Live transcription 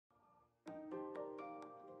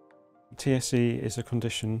TSC is a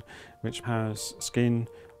condition which has skin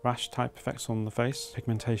rash type effects on the face,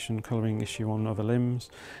 pigmentation, colouring issue on other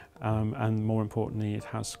limbs, and more importantly it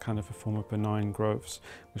has kind of a form of benign growths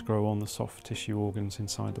which grow on the soft tissue organs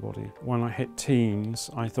inside the body. When I hit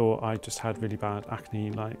teens I thought I just had really bad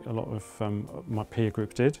acne like a lot of my peer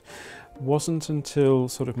group did. It wasn't until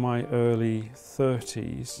sort of my early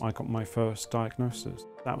 30s I got my first diagnosis.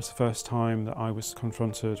 That was the first time that I was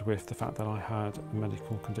confronted with the fact that I had a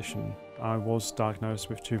medical condition. I was diagnosed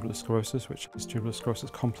with tuberous sclerosis, which is tuberous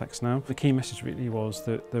sclerosis complex now. The key message really was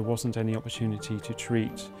that there wasn't any opportunity to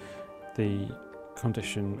treat the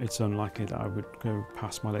condition. It's unlikely that I would go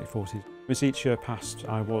past my late 40s. As each year passed,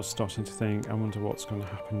 I was starting to think, I wonder what's going to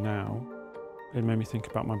happen now. It made me think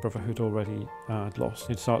about my brother who'd already lost.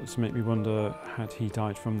 It started to make me wonder, had he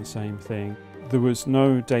died from the same thing? There was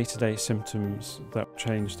no day-to-day symptoms that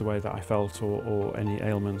changed the way that I felt or any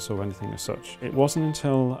ailments or anything as such. It wasn't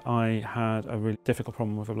until I had a really difficult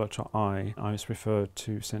problem with a bloodshot eye, I was referred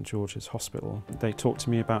to St George's Hospital. They talked to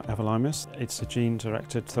me about everolimus. It's a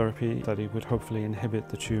gene-directed therapy that it would hopefully inhibit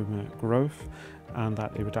the tumour growth and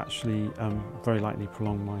that it would actually very likely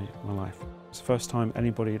prolong my life. It's the first time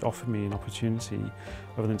anybody had offered me an opportunity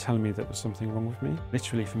other than telling me that there was something wrong with me.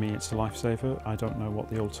 Literally for me it's a lifesaver. I don't know what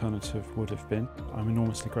the alternative would have been. I'm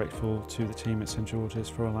enormously grateful to the team at St George's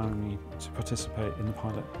for allowing me to participate in the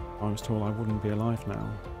pilot. I was told I wouldn't be alive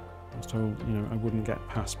now. I was told, I wouldn't get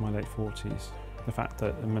past my late 40s. The fact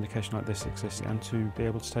that a medication like this exists and to be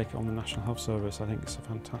able to take it on the National Health Service, I think it's a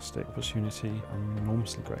fantastic opportunity. I'm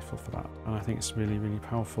enormously grateful for that. And I think it's really, really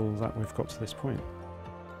powerful that we've got to this point.